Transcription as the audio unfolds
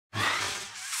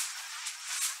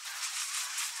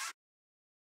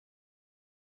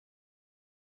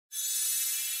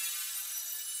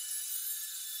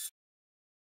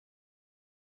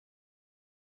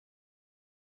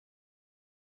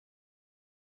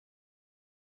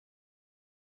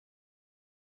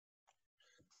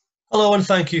Hello and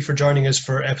thank you for joining us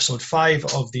for episode 5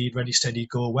 of the Ready Steady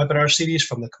Go webinar series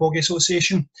from the Camogie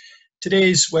Association.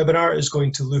 Today's webinar is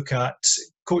going to look at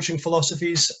coaching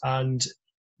philosophies and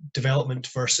development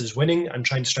versus winning and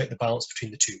trying to strike the balance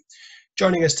between the two.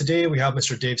 Joining us today we have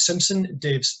Mr. Dave Simpson.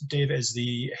 Dave is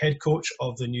the head coach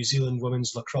of the New Zealand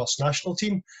Women's Lacrosse national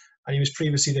team, and he was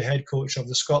previously the head coach of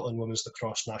the Scotland Women's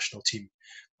Lacrosse national team.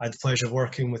 I had the pleasure of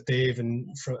working with Dave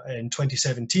in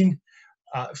 2017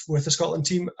 with the Scotland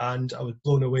team, and I was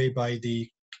blown away by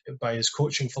his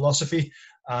coaching philosophy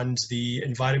and the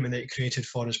environment that he created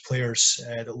for his players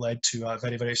that led to a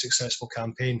very, very successful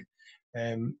campaign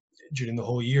during the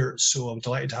whole year. So I'm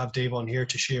delighted to have Dave on here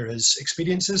to share his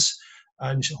experiences,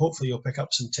 and hopefully you'll pick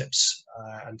up some tips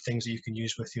and things that you can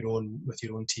use with your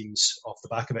own teams off the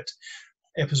back of it.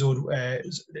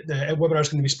 The webinar is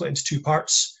going to be split into two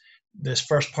parts. This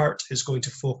first part is going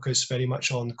to focus very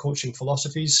much on coaching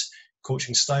philosophies,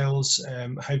 coaching styles,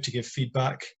 how to give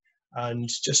feedback, and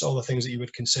just all the things that you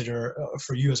would consider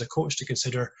for you as a coach to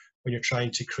consider when you're trying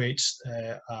to create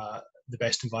the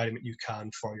best environment you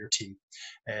can for your team.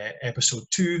 Episode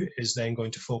 2 is then going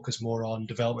to focus more on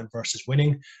development versus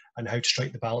winning and how to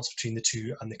strike the balance between the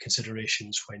two and the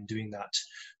considerations when doing that.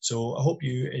 So I hope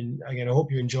you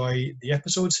enjoy the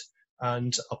episode,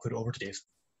 and I'll put it over to Dave.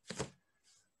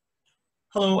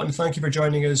 Hello, and thank you for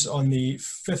joining us on the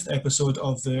 5th episode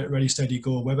of the Ready Steady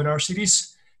Go webinar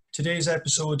series. Today's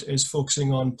episode is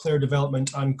focusing on player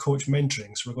development and coach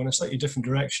mentoring, so we're going a slightly different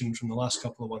direction from the last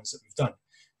couple of ones that we've done.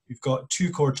 We've got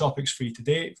 2 core topics for you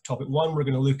today. Topic 1, we're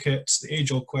going to look at the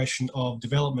age-old question of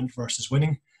development versus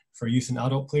winning for youth and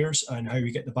adult players and how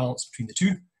we get the balance between the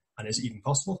two, and is it even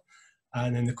possible?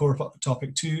 And then the core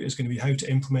topic 2 is going to be how to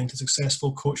implement a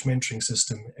successful coach mentoring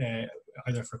system,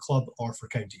 either for club or for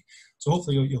county. So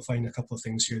hopefully you'll find a couple of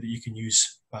things here that you can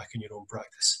use back in your own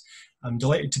practice. I'm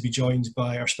delighted to be joined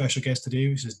by our special guest today,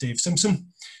 which is Dave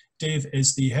Simpson. Dave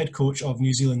is the head coach of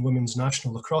New Zealand Women's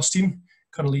National Lacrosse team,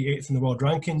 currently 8th in the world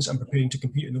rankings and preparing to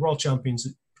compete in the World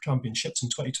Championships in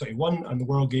 2021 and the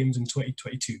World Games in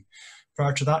 2022.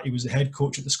 Prior to that, he was the head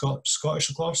coach at the Scottish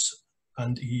Lacrosse,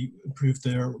 and he improved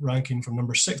their ranking from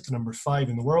number 6 to number 5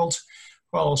 in the world,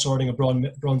 while also earning a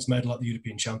bronze medal at the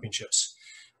European Championships.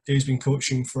 Dave's been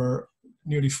coaching for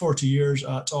nearly 40 years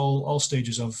at all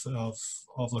stages of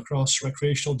lacrosse,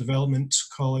 recreational, development,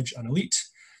 college and elite.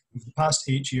 And for the past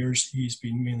 8 years, he's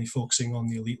been mainly focusing on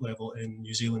the elite level in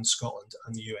New Zealand, Scotland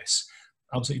and the US.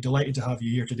 Absolutely delighted to have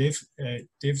you here today.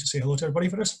 Dave, to say hello to everybody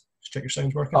for us. Just check your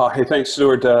sound's working. Oh, hey, thanks,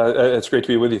 Stuart. It's great to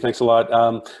be with you. Thanks a lot.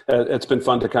 It's been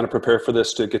fun to kind of prepare for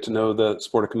this, to get to know the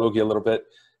sport of camogie a little bit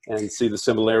and see the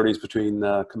similarities between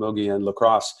camogie and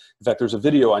lacrosse. In fact, there's a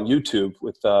video on YouTube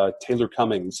with Taylor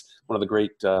Cummings, one of the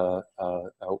great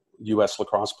U.S.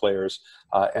 lacrosse players,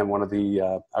 and one of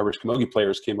the Irish camogie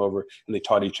players came over, and they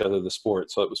taught each other the sport.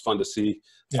 So it was fun to see.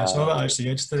 Yeah, I saw that actually.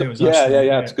 It's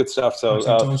good stuff. So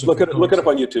look it up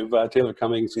on YouTube. Taylor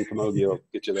Cummings and camogie will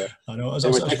get you there. I know.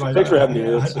 Anyway, thanks for having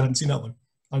me. I hadn't seen that one.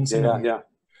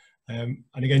 And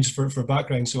again, just for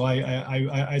background, so I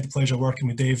had the pleasure of working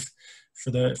with Dave for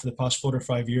the past 4 or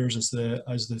 5 years as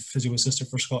the physio assistant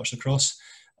for Scottish Lacrosse,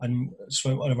 and it's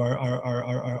one of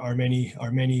our many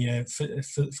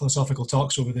philosophical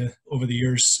talks over the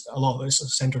years. A lot of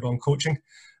it's centered on coaching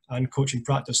and coaching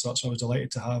practice. So I was delighted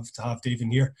to have Dave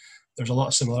in here. There's a lot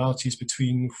of similarities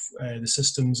between the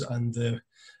systems and the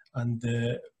kind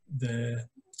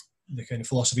of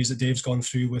philosophies that Dave's gone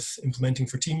through with implementing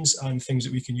for teams, and things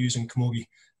that we can use in camogie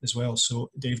as well.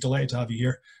 So Dave, delighted to have you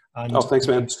here. And thanks,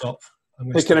 man.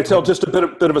 Hey, can I tell just a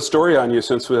bit of a story on you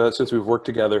since we've worked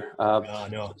together?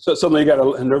 No. So suddenly you got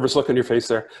a nervous look on your face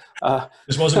there.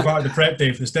 This wasn't part of the prep,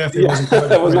 Dave. This definitely wasn't part of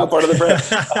the prep. That was not part of the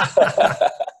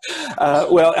prep.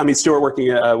 Well, I mean, Stuart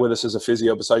working with us as a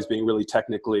physio, besides being really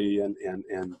technically and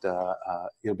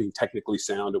being technically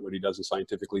sound at what he does and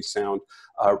scientifically sound,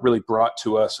 really brought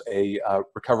to us a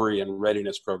recovery and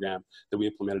readiness program that we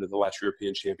implemented at the last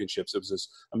European Championships. It was this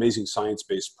amazing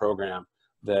science-based program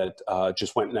that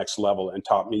just went next level and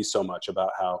taught me so much about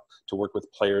how to work with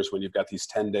players when you've got these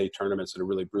 10-day tournaments that are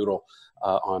really brutal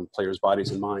on players'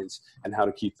 bodies and minds, and how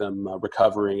to keep them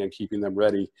recovering and keeping them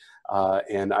ready.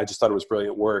 And I just thought it was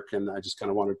brilliant work, and I just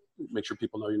kind of want to make sure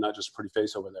people know you're not just a pretty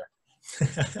face over there.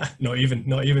 not even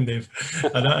Dave.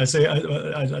 And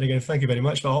and again, thank you very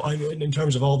much. But in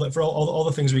terms of all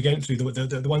the things we went through,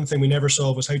 the one thing we never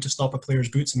saw was how to stop a player's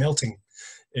boots melting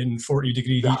in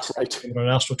 40-degree heat on an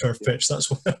AstroTurf pitch.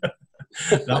 That's what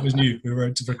that was new. We were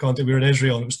in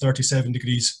Israel, and it was 37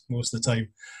 degrees most of the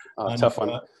time. Tough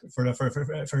one. For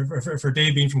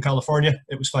Dave being from California,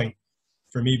 it was fine.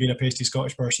 For me being a pasty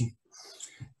Scottish person,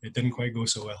 it didn't quite go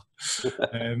so well.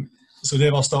 So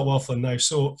Dave, I'll start waffling now.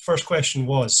 So first question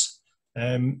was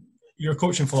your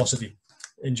coaching philosophy,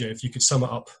 Inja, if you could sum it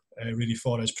up really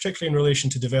for us, particularly in relation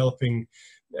to developing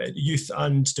youth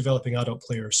and developing adult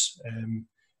players.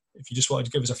 If you just wanted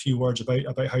to give us a few words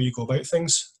about how you go about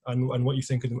things and what you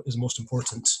think is most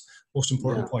important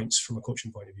points from a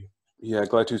coaching point of view. Yeah,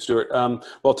 glad to, Stuart. Well,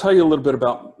 I'll tell you a little bit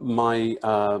about my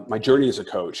my journey as a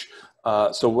coach.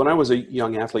 So when I was a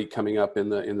young athlete coming up in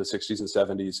the 60s and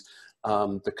 70s,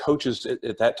 the coaches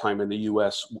at that time in the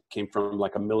U.S. came from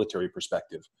like a military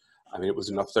perspective. I mean, it was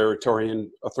an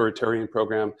authoritarian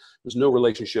program. There was no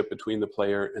relationship between the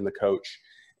player and the coach.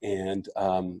 And,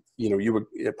 you know, you were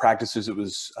at practices, it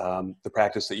was the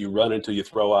practice that you run until you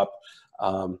throw up.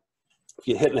 If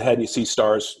you hit in the head and you see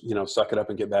stars, you know, suck it up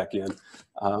and get back in.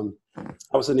 That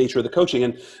was the nature of the coaching.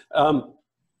 And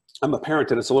I'm a parent,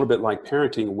 and it's a little bit like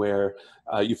parenting where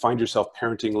you find yourself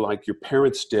parenting like your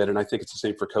parents did. And I think it's the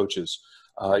same for coaches.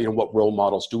 You know, what role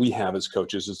models do we have as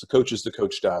coaches? As the coaches that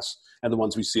coached us and the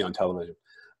ones we see on television.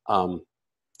 And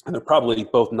they're probably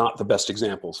both not the best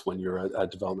examples when you're a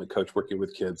development coach working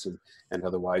with kids and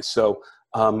otherwise. So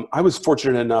I was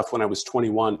fortunate enough when I was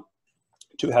 21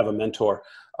 to have a mentor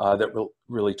that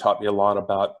really taught me a lot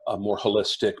about a more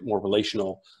holistic, more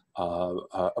relational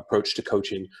approach to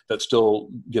coaching that still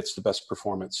gets the best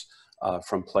performance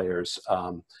from players.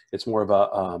 It's more of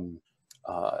a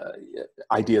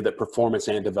idea that performance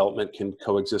and development can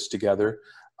coexist together.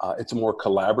 It's a more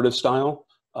collaborative style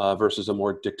versus a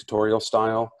more dictatorial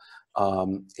style.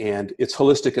 And it's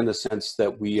holistic in the sense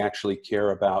that we actually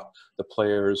care about the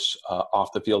players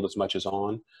off the field as much as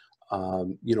on.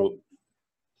 You know,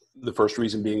 the first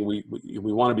reason being we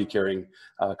want to be caring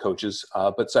coaches,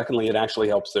 but secondly, it actually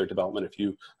helps their development if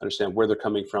you understand where they're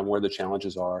coming from, where the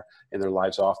challenges are in their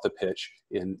lives off the pitch,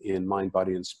 in mind,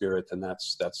 body, and spirit. And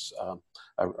that's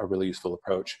a really useful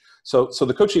approach. So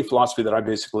the coaching philosophy that I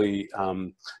basically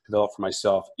developed for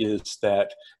myself is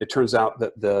that it turns out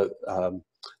that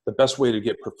the best way to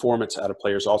get performance out of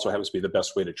players also happens to be the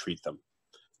best way to treat them.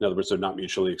 In other words, they're not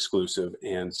mutually exclusive.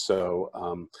 And so,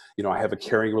 you know, I have a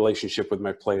caring relationship with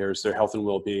my players. Their health and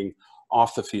well-being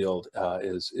off the field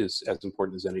is as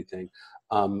important as anything.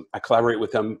 I collaborate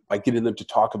with them by getting them to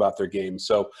talk about their game.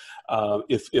 So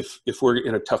if we're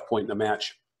in a tough point in a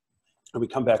match and we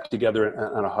come back together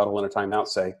on a huddle and a timeout,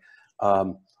 say,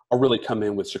 I'll really come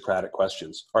in with Socratic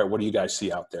questions. All right, what do you guys see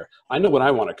out there? I know what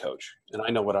I want to coach, and I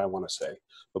know what I want to say.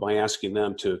 But by asking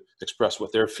them to express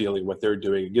what they're feeling, what they're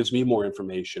doing, it gives me more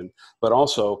information. But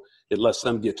also, it lets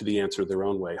them get to the answer their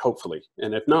own way, hopefully.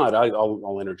 And if not,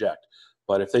 I'll interject.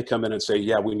 But if they come in and say,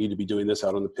 yeah, we need to be doing this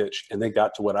out on the pitch, and they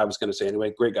got to what I was going to say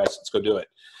anyway, great, guys, let's go do it.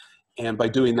 And by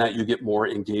doing that, you get more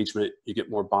engagement, you get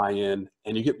more buy-in,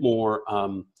 and you get more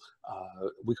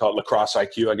we call it lacrosse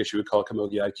IQ, I guess you would call it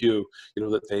camogie IQ, you know,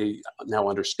 that they now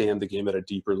understand the game at a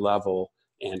deeper level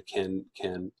and can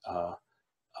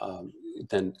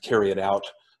then carry it out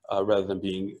rather than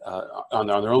being on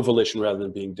their own volition rather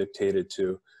than being dictated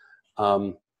to.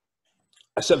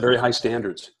 I set very high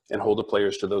standards and hold the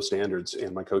players to those standards,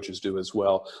 and my coaches do as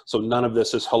well. So none of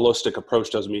this holistic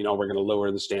approach doesn't mean, oh, we're going to lower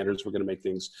the standards, we're going to make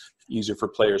things easier for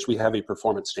players. We have a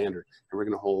performance standard, and we're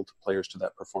going to hold players to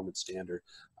that performance standard.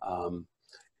 And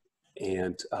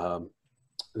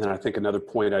then I think another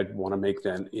point I'd want to make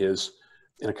then is,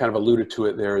 and I kind of alluded to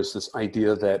it there, is this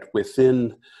idea that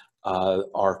within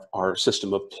our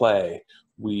system of play,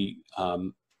 we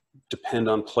depend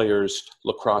on players'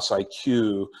 lacrosse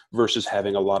IQ versus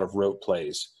having a lot of rote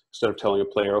plays. Instead of telling a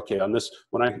player, okay, on this,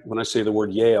 when I say the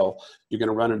word Yale, you're going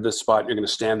to run into this spot, you're going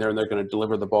to stand there, and they're going to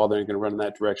deliver the ball, then you're going to run in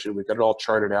that direction. We've got it all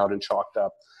charted out and chalked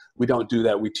up. We don't do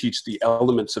that. We teach the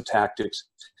elements of tactics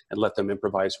and let them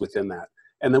improvise within that.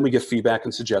 And then we give feedback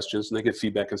and suggestions, and they give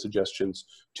feedback and suggestions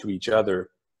to each other.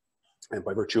 And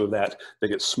by virtue of that, they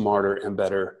get smarter and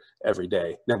better every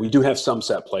day. Now, we do have some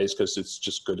set plays because it's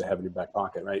just good to have in your back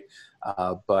pocket, right?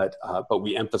 But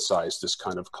we emphasize this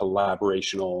kind of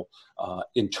collaborational,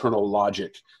 internal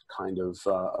logic kind of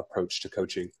approach to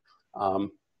coaching.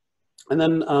 And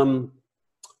then I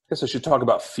guess I should talk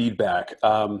about feedback.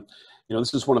 You know,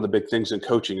 this is one of the big things in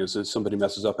coaching is that somebody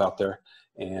messes up out there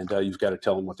and you've got to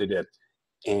tell them what they did.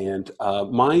 And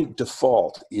my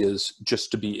default is just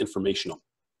to be informational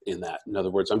in that. In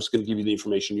other words, I'm just going to give you the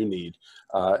information you need.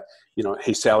 You know,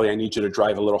 hey, Sally, I need you to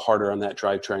drive a little harder on that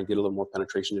drive, try and get a little more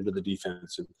penetration into the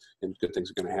defense, and good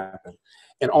things are going to happen.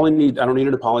 And all I don't need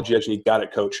an apology. I just need, got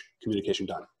it, coach, communication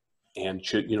done. And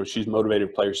you know, she's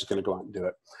motivated player. She's going to go out and do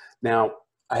it. Now,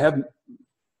 I have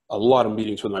a lot of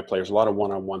meetings with my players, a lot of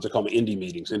one-on-ones. I call them indie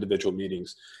meetings, individual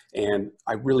meetings. And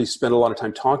I really spend a lot of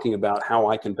time talking about how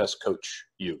I can best coach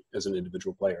you as an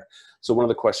individual player. So one of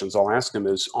the questions I'll ask them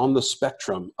is, on the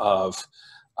spectrum of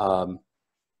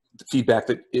the feedback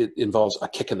that it involves a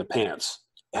kick in the pants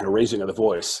and a raising of the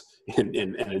voice and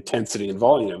intensity and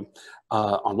volume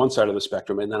on one side of the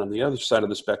spectrum, and then on the other side of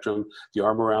the spectrum, the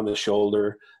arm around the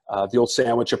shoulder, the old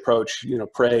sandwich approach,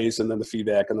 praise and then the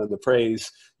feedback and then the praise,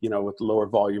 with lower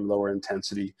volume, lower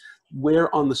intensity.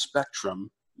 Where on the spectrum,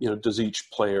 does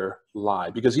each player lie?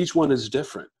 Because each one is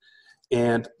different.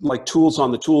 And like tools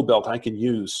on the tool belt, I can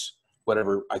use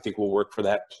whatever I think will work for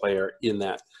that player in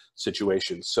that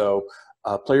situation. So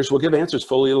players will give answers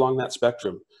fully along that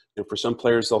spectrum. For some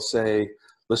players, they'll say,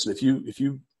 listen, if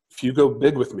you go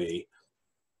big with me,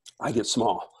 I get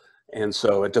small. And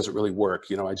so it doesn't really work.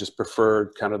 I just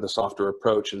prefer kind of the softer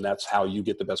approach, and that's how you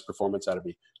get the best performance out of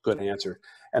me. Good answer.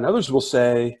 And others will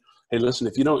say, hey, listen,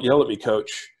 if you don't yell at me,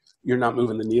 coach, you're not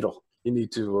moving the needle. You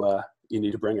need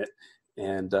to bring it.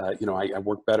 And, I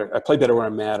work better. I play better when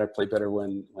I'm mad. I play better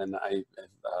when I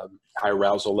have high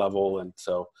arousal level. And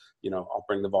so, I'll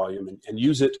bring the volume and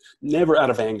use it, never out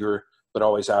of anger, but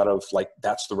always out of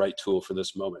that's the right tool for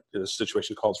this moment. This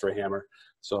situation calls for a hammer.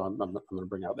 So I'm going to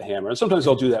bring out the hammer. And sometimes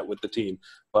I'll do that with the team.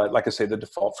 But like I say, the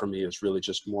default for me is really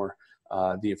just more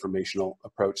the informational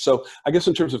approach. So I guess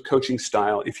in terms of coaching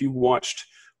style, if you watched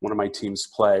one of my teams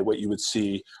play, what you would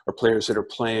see are players that are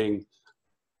playing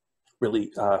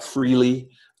really freely,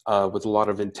 with a lot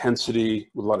of intensity,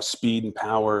 with a lot of speed and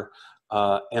power,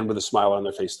 and with a smile on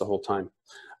their face the whole time.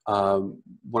 One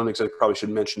of the things I probably should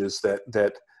mention is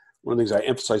that one of the things I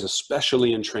emphasize,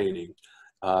 especially in training,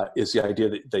 is the idea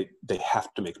that they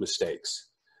have to make mistakes.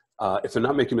 If they're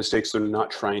not making mistakes, they're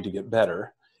not trying to get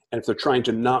better. And if they're trying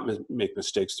to not make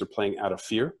mistakes, they're playing out of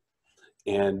fear.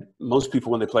 And most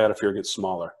people, when they play out of fear, get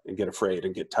smaller and get afraid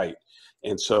and get tight.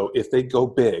 And so if they go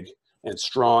big and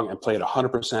strong and play at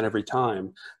 100% every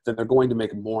time, then they're going to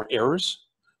make more errors.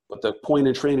 But the point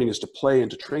in training is to play and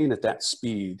to train at that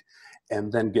speed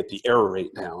and then get the error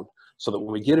rate down, so that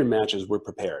when we get in matches, we're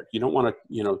prepared. You don't want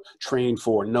to, train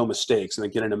for no mistakes and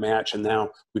then get in a match and now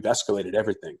we've escalated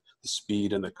everything, the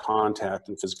speed and the contact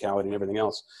and physicality and everything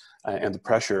else, and the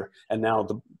pressure. And now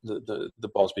the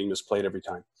ball's being misplayed every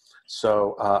time.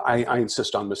 So I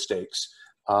insist on mistakes.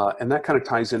 And that kind of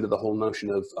ties into the whole notion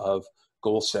of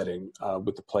goal setting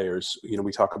with the players.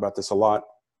 We talk about this a lot,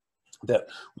 that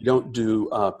we don't do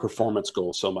performance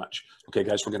goals so much. Okay,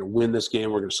 guys, we're going to win this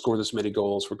game. We're going to score this many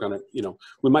goals. We're going to,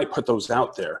 we might put those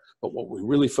out there, but what we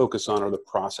really focus on are the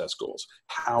process goals.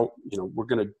 How, we're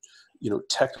going to,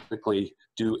 technically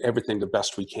do everything the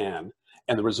best we can,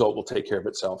 and the result will take care of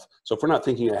itself. So if we're not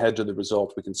thinking ahead to the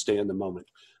result, we can stay in the moment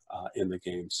in the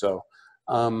game. So,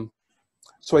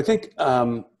 so I think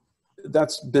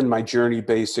that's been my journey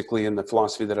basically, in the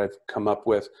philosophy that I've come up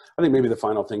with. I think maybe the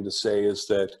final thing to say is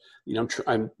that,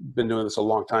 I've been doing this a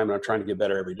long time and I'm trying to get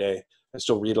better every day. I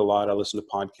still read a lot. I listen to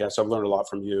podcasts. I've learned a lot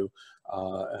from you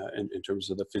in terms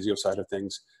of the physio side of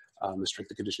things, the strength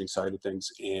and conditioning side of things.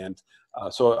 And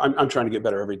so I'm trying to get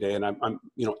better every day. And I'm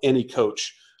any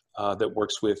coach that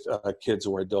works with kids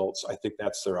or adults, I think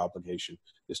that's their obligation,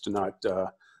 is to not,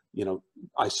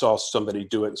 I saw somebody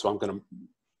do it, and so I'm going to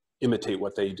imitate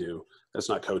what they do. That's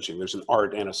not coaching. There's an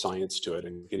art and a science to it,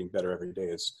 and getting better every day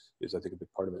is I think a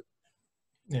big part of it.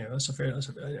 Yeah,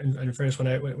 and in fairness,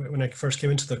 when I first came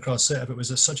into the Lacrosse setup, it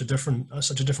was such a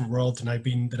different world than I'd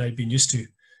been used to,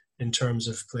 in terms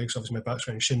of playing. So obviously my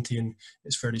background in Shinty, and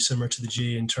it's fairly similar to the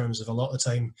G in terms of a lot of the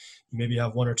time you maybe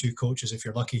have one or two coaches if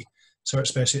you're lucky. So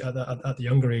especially at the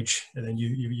younger age, and then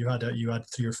you had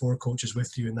 3 or 4 coaches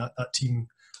with you in that team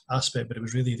aspect. But it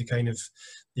was really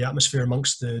the atmosphere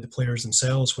amongst the players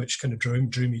themselves which kind of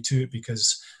drew me to it,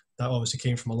 because that obviously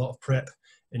came from a lot of prep.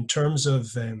 In terms of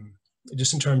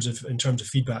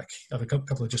feedback, I have a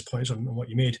couple of just points on what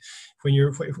you made when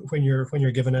you're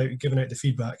giving out the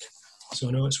feedback. So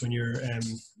I know it's when you're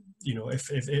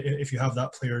if you have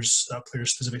that player's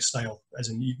specific style, as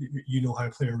in how a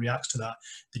player reacts to that.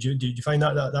 Did you find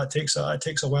that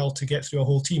takes a while to get through a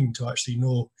whole team to actually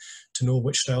know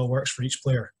which style works for each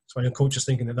player? So I know coach is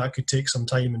thinking that could take some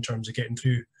time in terms of getting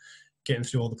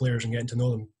through all the players and getting to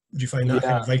know them. Would you find that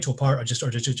kind of vital part, or just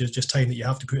time that you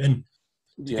have to put in?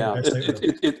 Yeah,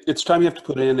 it's time you have to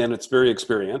put in, and it's very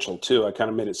experiential too. I kind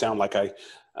of made it sound like I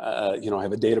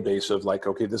have a database of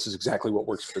okay, this is exactly what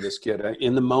works for this kid.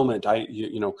 In the moment,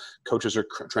 coaches are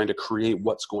trying to create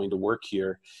what's going to work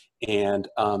here, and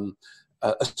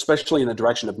especially in the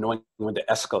direction of knowing when to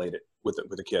escalate it with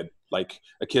a kid. Like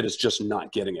a kid is just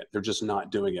not getting it. They're just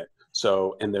not doing it.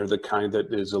 So, and they're the kind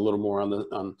that is a little more on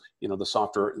the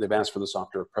softer, they've asked for the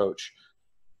softer approach.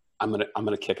 I'm going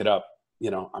to kick it up,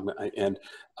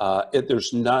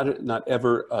 there's not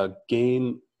ever a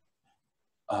game,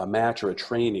 match or a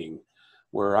training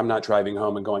where I'm not driving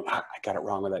home and going, I got it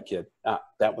wrong with that kid.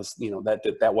 That was,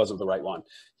 that wasn't the right one.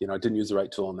 I didn't use the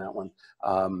right tool on that one.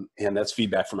 And that's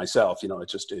feedback for myself.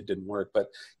 It didn't work. But,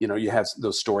 you have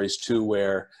those stories too,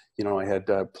 where, I had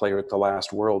a player at the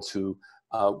last Worlds who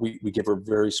we give her a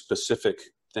very specific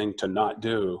thing to not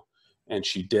do. And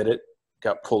she did it,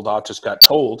 got pulled off, just got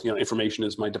told, information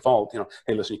is my default,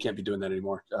 hey, listen, you can't be doing that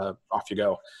anymore. Off you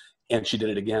go. And she did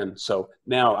it again. So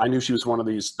now I knew she was one of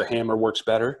these, the hammer works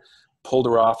better. Pulled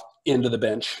her off into the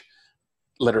bench,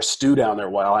 let her stew down there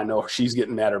while I know she's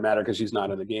getting madder because she's not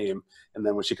in the game. And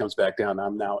then when she comes back down,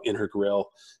 I'm now in her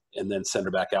grill, and then send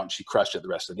her back out, and she crushed it the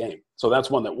rest of the game. So that's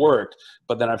one that worked.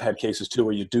 But then I've had cases too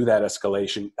where you do that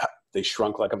escalation, they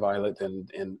shrunk like a violet,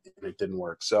 and it didn't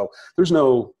work. So there's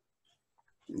no,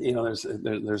 there's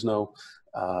no,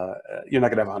 you're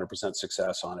not going to have 100%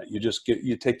 success on it.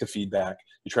 You take the feedback,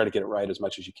 you try to get it right as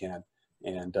much as you can.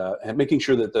 And making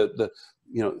sure that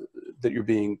that you're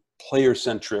being player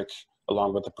centric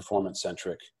along with the performance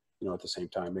centric, at the same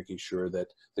time, making sure that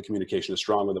the communication is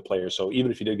strong with the players. So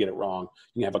even if you did get it wrong,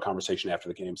 you can have a conversation after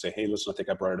the game, say, hey, listen, I think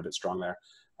I brought it a bit strong there,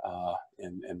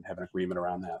 and have an agreement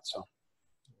around that. So.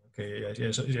 Okay,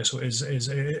 yeah. So it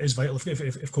is vital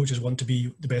if coaches want to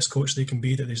be the best coach they can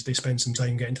be, that they spend some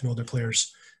time getting to know their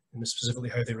players and specifically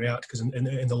how they react, because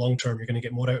in the long term, you're going to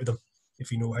get more out of them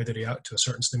if you know how they react to a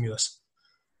certain stimulus.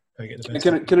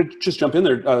 Can I just jump in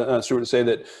there, Stuart, to say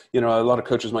that, a lot of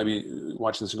coaches might be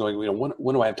watching this and going,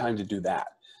 when do I have time to do that?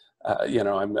 I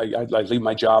leave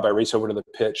my job, I race over to the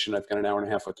pitch, and I've got an hour and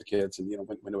a half with the kids, and,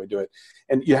 when do I do it?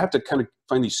 And you have to kind of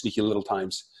find these sneaky little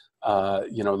times,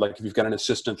 like if you've got an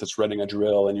assistant that's running a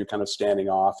drill and you're kind of standing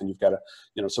off, and you've got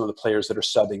some of the players that are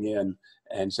subbing in,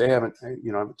 and say, I haven't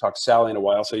talked to Sally in a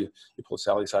while. So you pull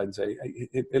Sally aside and say,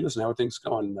 hey, listen, how are things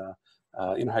going?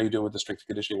 How you doing with the strength and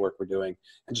conditioning work we're doing?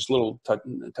 And just little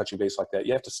touching base like that.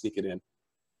 You have to sneak it in.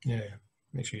 Yeah,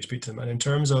 make sure you speak to them. And in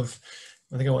terms of,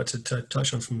 I think I wanted to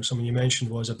touch on from someone you mentioned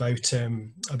was about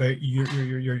your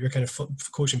kind of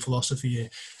coaching philosophy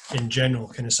in general.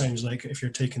 Kind of sounds like if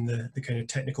you're taking the kind of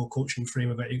technical coaching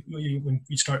frame of it, when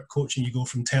you start coaching, you go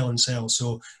from tell and sell.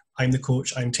 So I'm the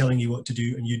coach, I'm telling you what to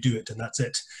do, and you do it, and that's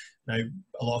it. Now,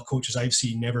 a lot of coaches I've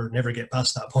seen never get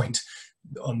past that point.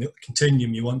 On the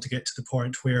continuum, you want to get to the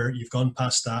point where you've gone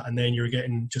past that, and then you're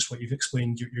getting just what you've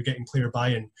explained. You're getting player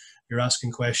buy-in. You're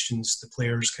asking questions. The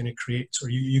players kind of create, or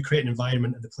you create an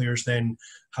environment, and the players then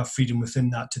have freedom within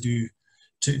that to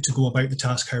go about the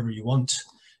task however you want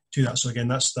to that. So again,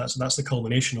 that's the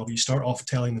culmination of it. You start off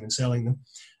telling them and selling them,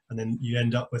 and then you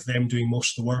end up with them doing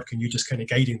most of the work, and you just kind of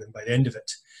guiding them by the end of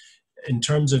it. In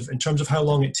terms of how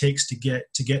long it takes to get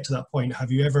to that point,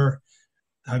 have you ever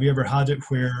had it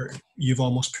where you've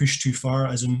almost pushed too far,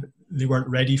 as in they weren't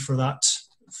ready for that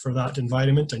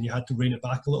environment and you had to rein it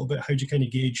back a little bit? How do you kind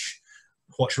of gauge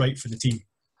what's right for the team?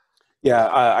 Yeah,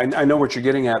 I know what you're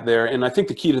getting at there. And I think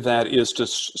the key to that is to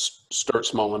start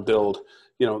small and build,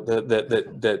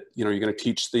 that you're going to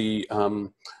teach the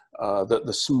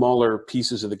smaller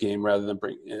pieces of the game rather than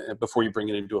before you bring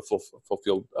it into a full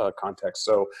field context.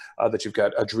 So that you've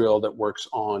got a drill that works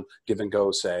on give and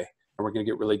go, say, and we're going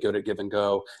to get really good at give and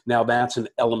go. Now that's an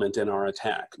element in our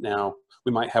attack. Now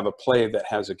we might have a play that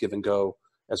has a give and go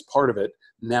as part of it.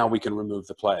 Now we can remove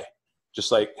the play.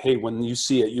 Just like, hey, when you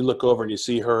see it, you look over and you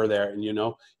see her there, and you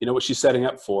know what she's setting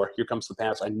up for. Here comes the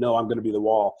pass. I know I'm going to be the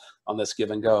wall on this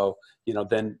give and go.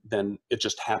 Then it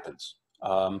just happens.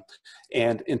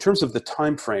 And in terms of the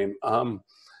time frame,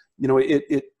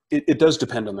 it does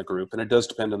depend on the group, and it does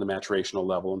depend on the maturational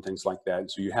level and things like that. And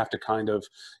so you have to kind of,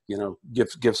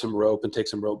 give some rope and take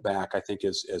some rope back, I think,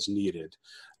 as needed.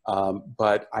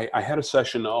 But I had a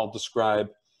session I'll describe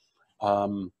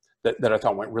that I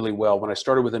thought went really well. When I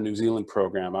started with a New Zealand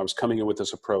program, I was coming in with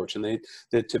this approach, and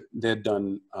they'd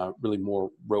done really more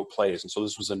rope plays. And so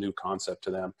this was a new concept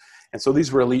to them. And so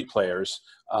these were elite players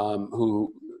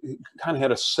who kind of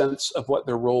had a sense of what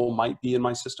their role might be in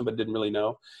my system, but didn't really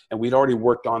know. And we'd already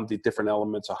worked on the different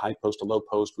elements, a high post, a low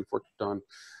post. We've worked on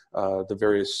the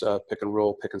various pick and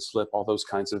roll, pick and slip, all those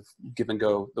kinds of give and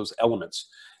go, those elements.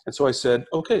 And so I said,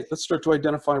 okay, let's start to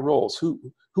identify roles. Who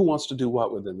wants to do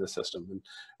what within the system? And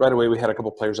right away, we had a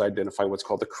couple of players identify what's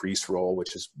called the crease role,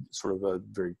 which is sort of a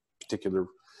very particular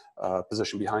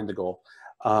position behind the goal.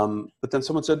 But then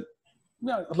someone said,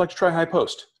 yeah, I'd like to try high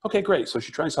post. Okay, great. So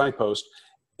she tries high post,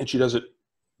 and she does it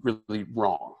really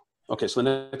wrong. Okay, so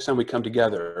the next time we come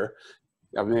together,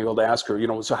 I've been able to ask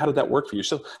her, so how did that work for you?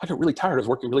 So I got really tired. I was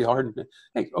working really hard. And,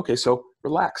 hey, okay, so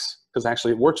relax, because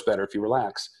actually it works better if you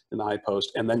relax in the high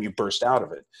post and then you burst out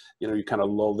of it. You kind of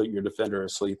lull your defender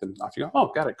asleep and off you go.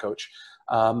 Oh, got it, coach.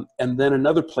 And then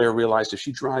another player realized if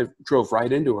she drove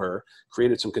right into her,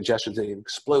 created some congestion, they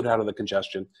explode out of the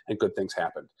congestion and good things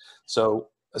happened. So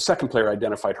a second player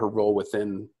identified her role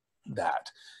within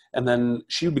that. And then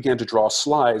she began to draw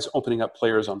slides, opening up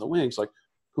players on the wings, like,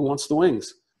 who wants the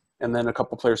wings? And then a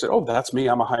couple of players said, oh, that's me.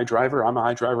 I'm a high driver. I'm a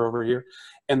high driver over here.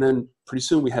 And then pretty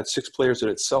soon we had 6 players that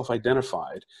had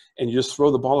self-identified, and you just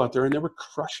throw the ball out there and they were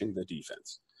crushing the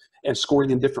defense and scoring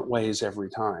in different ways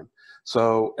every time.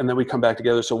 So, and then we come back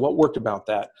together. So what worked about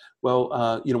that?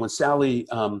 Well, when Sally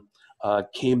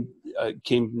came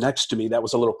next to me, that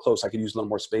was a little close. I could use a little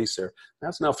more space there.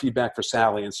 That's now feedback for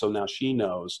Sally. And so now she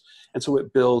knows. And so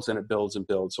it builds and it builds and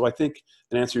builds. So I think,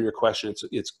 in answer to your question,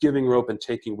 it's giving rope and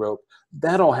taking rope.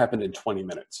 That all happened in 20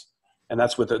 minutes. And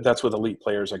that's with elite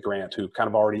players like Grant, who kind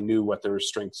of already knew what their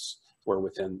strengths were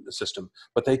within the system.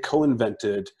 But they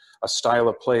co-invented a style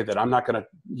of play that I'm not going to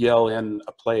yell in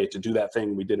a play to do that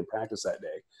thing we did in practice that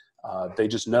day. They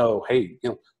just know, hey,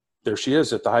 there she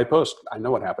is at the high post. I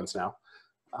know what happens now.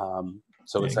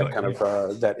 So it's that kind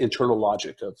of that internal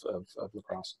logic of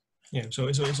lacrosse. Yeah. So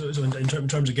in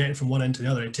terms of getting from one end to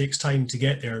the other, it takes time to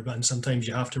get there, and sometimes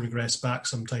you have to regress back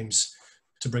sometimes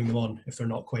to bring them on if they're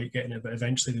not quite getting it. But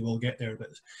eventually they will get there. But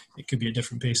it could be at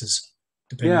different paces.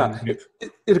 Yeah,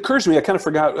 it occurs to me, I kind of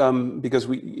forgot because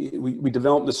we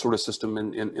developed this sort of system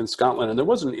in Scotland, and there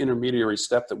was an intermediary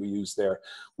step that we used there,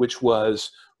 which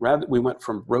was we went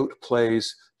from rote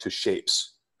plays to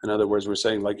shapes. In other words, we're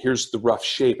saying, like, here's the rough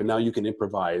shape, and now you can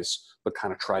improvise, but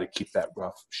kind of try to keep that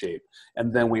rough shape.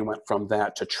 And then we went from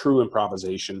that to true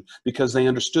improvisation because they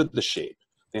understood the shape.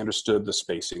 They understood the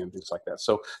spacing and things like that.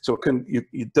 So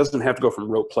it doesn't have to go from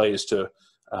rote plays to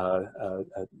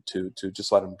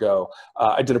just let them go.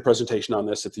 I did a presentation on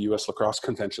this at the U.S. Lacrosse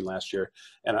Convention last year,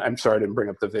 and I'm sorry I didn't bring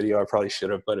up the video. I probably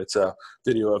should have, but it's a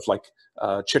video of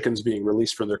chickens being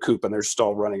released from their coop and they're just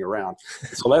all running around.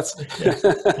 So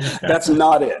that's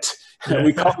not it.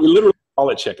 We literally call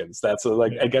it chickens. I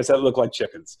guess that looked like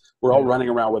chickens. We're all running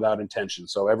around without intention.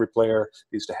 So every player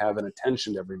needs to have an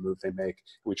intention to every move they make.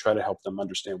 We try to help them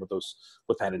understand what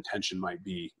that intention might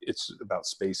be. It's about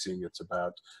spacing. It's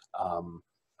about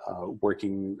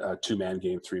working 2-man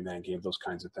game, 3-man game, those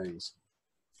kinds of things.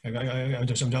 I'm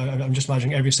just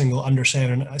imagining every single under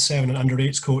 7 and under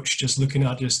 8s coach just looking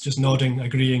at, just nodding,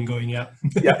 agreeing, going, yeah.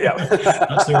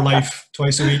 That's their life,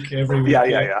 twice a week, every week.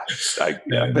 Yeah. I've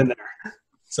been there.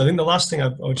 So I think the last thing I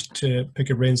would to pick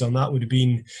your brains on that would have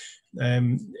been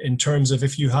in terms of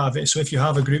if you have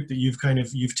a group that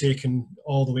you've taken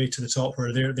all the way to the top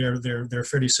where they're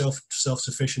fairly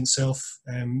self-sufficient,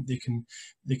 they can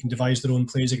devise their own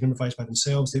plays, they can improvise by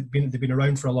themselves. They've been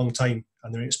around for a long time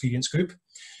and they're an experienced group.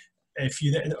 If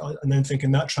you and then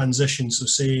thinking that transition, so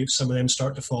say some of them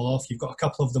start to fall off, you've got a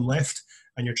couple of them left,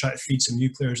 and you're trying to feed some new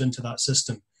players into that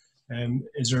system.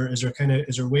 Is there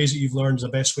ways that you've learned the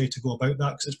best way to go about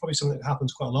that? Because it's probably something that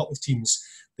happens quite a lot with teams.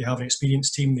 They have an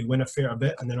experienced team, they win a fair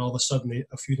bit, and then all of a sudden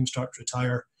a few of them start to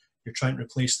retire. You're trying to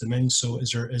replace them in. So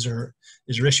is there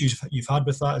issues you've had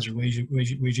with that? Is there ways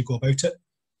you go about it?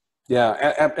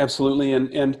 Yeah, absolutely.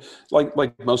 And like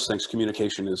most things,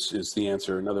 communication is the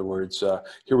answer. In other words,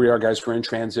 here we are, guys, we're in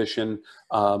transition.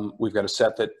 We've got a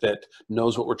set that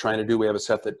knows what we're trying to do. We have a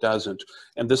set that doesn't.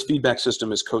 And this feedback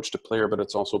system is coach to player, but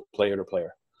it's also player to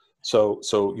player. So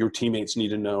your teammates need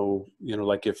to know,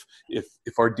 like if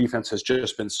our defense has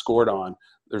just been scored on,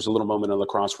 there's a little moment in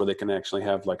lacrosse where they can actually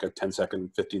have like a 10-second,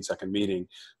 15-second meeting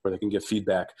where they can give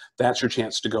feedback. That's your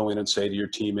chance to go in and say to your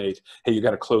teammate, hey, you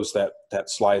got to close that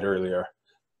slide earlier.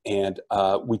 And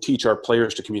we teach our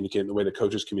players to communicate in the way the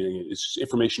coaches communicate. It's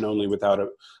information only without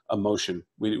emotion.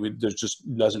 There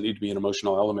just doesn't need to be an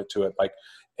emotional element to it.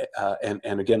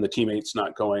 And again, the teammate's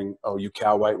not going, oh, you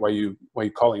cow, why are you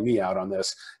calling me out on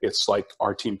this? It's like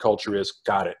our team culture is,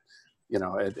 got it, and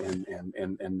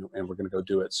we're going to go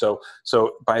do it. So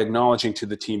by acknowledging to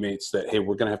the teammates that, hey,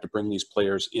 we're going to have to bring these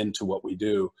players into what we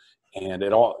do, and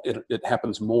it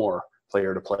happens more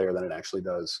player to player than it actually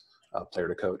does player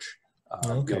to coach.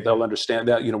 Okay. They'll understand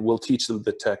that. We'll teach them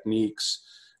the techniques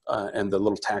and the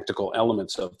little tactical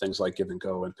elements of things like give and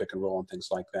go and pick and roll and things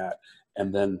like that.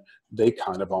 And then they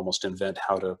kind of almost invent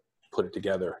how to put it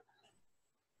together.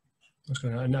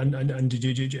 And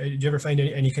did you ever find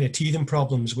any kind of teething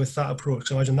problems with that approach?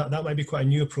 So I imagine that might be quite a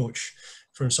new approach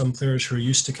for some players who are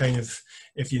used to kind of,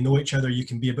 if you know each other, you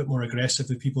can be a bit more aggressive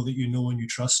with people that you know and you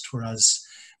trust, whereas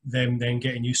them then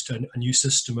getting used to a new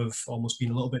system of almost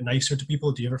being a little bit nicer to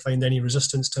people. Do you ever find any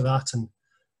resistance to that, and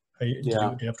do you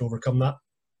have to overcome that?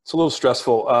 It's a little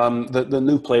stressful. The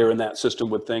new player in that system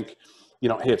would think,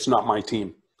 hey, it's not my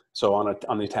team. So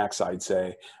on the attack side,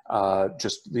 say,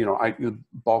 the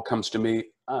ball comes to me,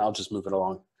 I'll just move it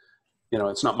along.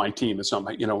 It's not my team. It's not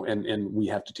my, and we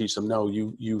have to teach them, no,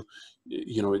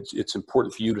 it's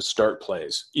important for you to start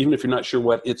plays. Even if you're not sure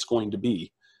what it's going to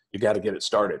be, you got to get it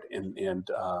started.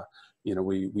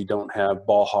 We don't have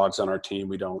ball hogs on our team.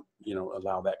 We don't,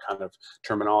 allow that kind of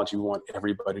terminology. We want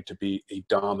everybody to be a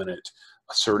dominant,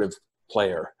 assertive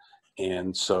player.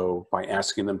 And so by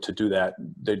asking them to do that,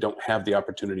 they don't have the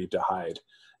opportunity to hide.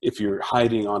 If you're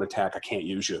hiding on attack, I can't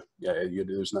use you.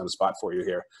 There's not a spot for you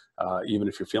here. Even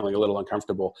if you're feeling a little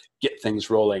uncomfortable, get things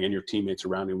rolling, and your teammates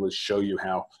around you will show you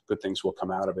how good things will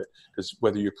come out of it. Because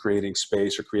whether you're creating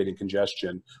space or creating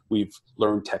congestion, we've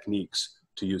learned techniques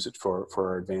to use it for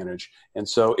our advantage. And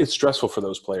so it's stressful for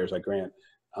those players, I grant.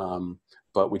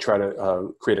 But we try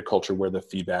to create a culture where the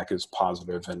feedback is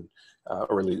positive and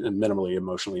or minimally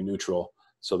emotionally neutral,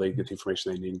 so they get the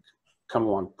information they need, come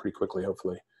along pretty quickly,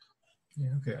 hopefully. Yeah,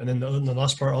 okay. And then the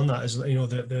last part on that is,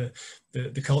 the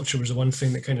culture was the one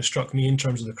thing that kind of struck me in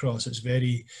terms of lacrosse. It's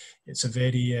a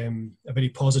very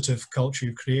positive culture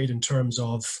you've created in terms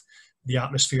of the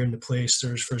atmosphere in the place.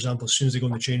 There's, for example, as soon as they go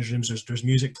in the change rooms, there's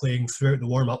music playing throughout the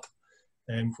warm up.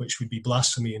 Which would be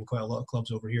blasphemy in quite a lot of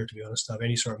clubs over here, to be honest, to have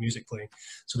any sort of music playing.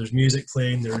 So there's music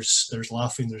playing, there's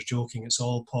laughing, there's joking. It's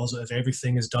all positive.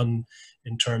 Everything is done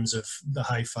in terms of the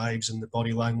high fives and the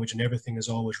body language, and everything is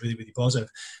always really, really positive.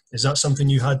 Is that something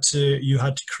you had to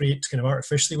create kind of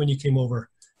artificially when you came over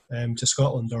to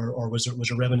Scotland, or was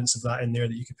there remnants of that in there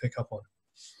that you could pick up on?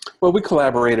 Well, we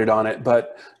collaborated on it,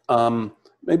 but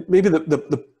maybe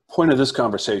the point of this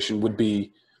conversation would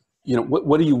be,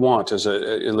 what do you want as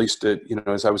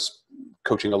as I was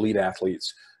coaching elite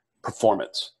athletes,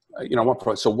 performance,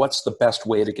 so what's the best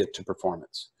way to get to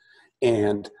performance?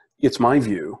 And it's my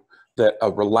view that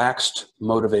a relaxed,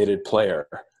 motivated player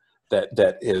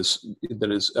that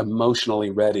is emotionally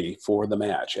ready for the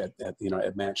match at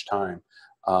match time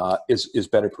is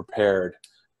better prepared.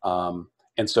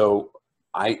 And so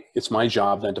it's my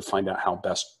job then to find out how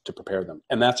best to prepare them.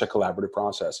 And that's a collaborative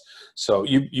process. So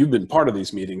you've been part of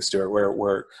these meetings, Stuart, where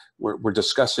we're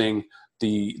discussing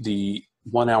the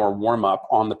 1 hour warm up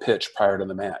on the pitch prior to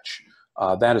the match.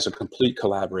 That is a complete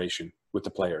collaboration with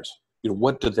the players.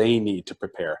 What do they need to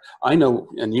prepare? I know,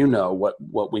 and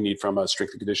what we need from a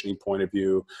strength and conditioning point of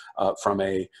view, from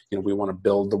a, we want to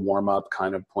build the warm up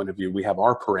kind of point of view. We have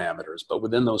our parameters, but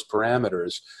within those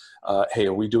parameters, hey,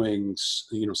 are we doing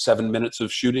 7 minutes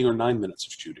of shooting or 9 minutes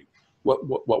of shooting?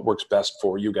 What works best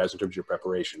for you guys in terms of your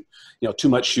preparation? Too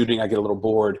much shooting, I get a little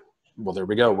bored. Well, there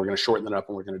we go. We're going to shorten it up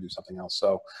and we're going to do something else.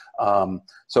 So,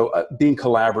 being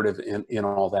collaborative in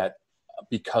all that,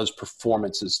 because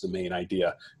performance is the main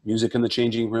idea. Music in the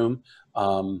changing room,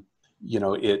 for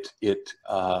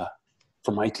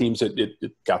my teams,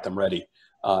 it got them ready,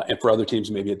 and for other teams,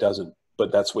 maybe it doesn't.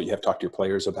 But that's what you have to talk to your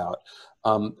players about.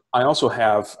 I also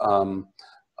have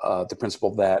the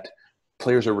principle that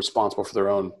players are responsible for their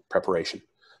own preparation.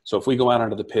 So if we go out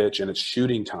onto the pitch and it's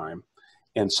shooting time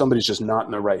and somebody's just not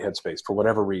in the right headspace for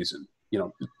whatever reason,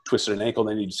 twisted an ankle,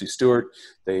 they need to see Stuart,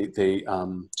 they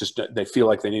feel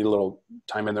like they need a little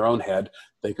time in their own head,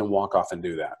 they can walk off and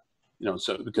do that.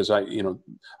 So because I don't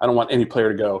want any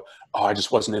player to go, oh, I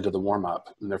just wasn't into the warm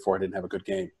up and therefore I didn't have a good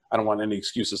game. I don't want any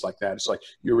excuses like that. It's like,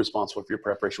 you're responsible for your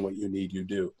preparation. What you need, you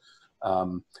do.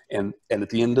 And at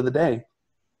the end of the day,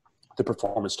 the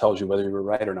performance tells you whether you were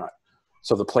right or not.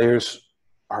 So the players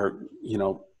are,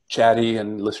 chatty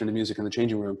and listening to music in the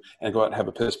changing room and go out and have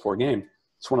a piss poor game.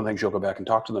 It's one of the things you'll go back and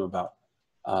talk to them about.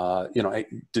 Hey,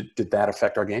 did that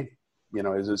affect our game?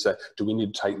 Do we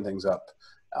need to tighten things up?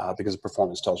 Because the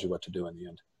performance tells you what to do in the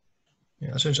end.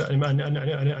 Yeah, so and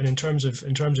in terms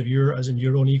of your, as in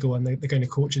your own ego and the kind of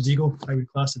coach's ego, I would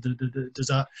class it. Does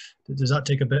that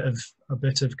take a bit of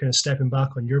kind of stepping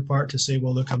back on your part to say,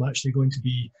 well, look, I'm actually going to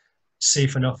be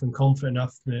safe enough and confident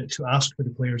enough to ask for the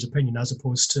player's opinion, as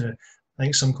opposed to, I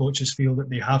think some coaches feel that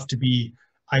they have to be,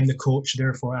 I'm the coach,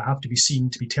 therefore I have to be seen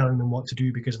to be telling them what to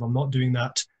do, because if I'm not doing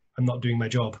that, I'm not doing my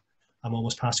job. I'm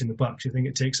almost passing the buck. Do you think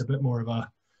it takes a bit more of a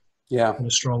kind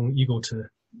of strong ego to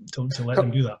let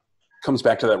them do that? Comes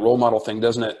back to that role model thing,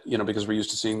 doesn't it? Because we're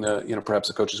used to seeing perhaps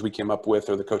the coaches we came up with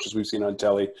or the coaches we've seen on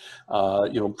telly,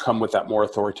 come with that more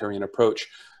authoritarian approach.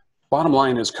 Bottom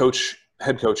line is, coach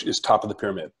head coach is top of the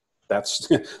pyramid.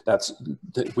 That's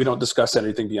we don't discuss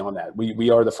anything beyond that. We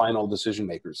are the final decision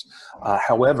makers.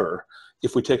 However,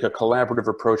 if we take a collaborative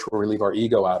approach where we leave our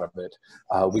ego out of it,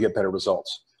 we get better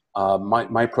results.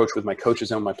 My approach with my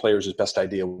coaches and my players is best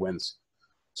idea wins.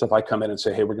 So if I come in and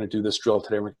say, hey, we're going to do this drill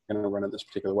today, we're going to run it this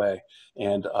particular way.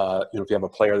 And, if you have a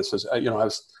player that says, I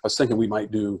was thinking we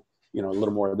might do, a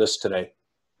little more of this today.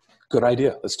 Good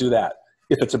idea. Let's do that.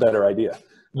 If it's a better idea.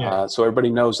 Yeah. So everybody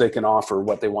knows they can offer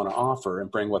what they want to offer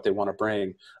and bring what they want to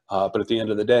bring. But at the end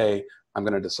of the day, I'm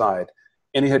going to decide.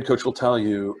 Any head coach will tell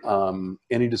you,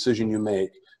 any decision you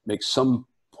make some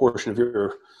portion of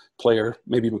your player,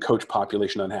 maybe even coach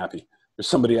population unhappy. There's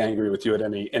somebody angry with you at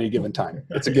any given time.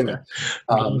 It's a given.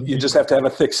 You just have to have a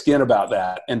thick skin about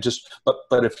that. And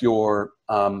but if you're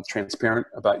transparent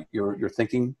about your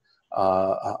thinking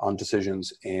on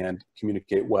decisions and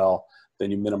communicate well, then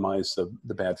you minimize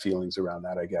the bad feelings around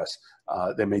that, I guess.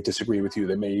 They may disagree with you.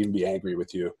 They may even be angry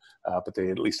with you, but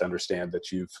they at least understand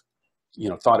that you've,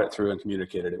 thought it through and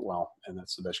communicated it well. And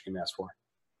that's the best you can ask for.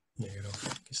 There you go.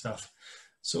 Good stuff.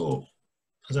 So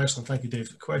that's excellent. Thank you,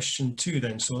 Dave. Question 2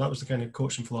 then. So that was the kind of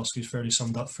coaching philosophy, fairly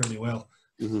summed up fairly well.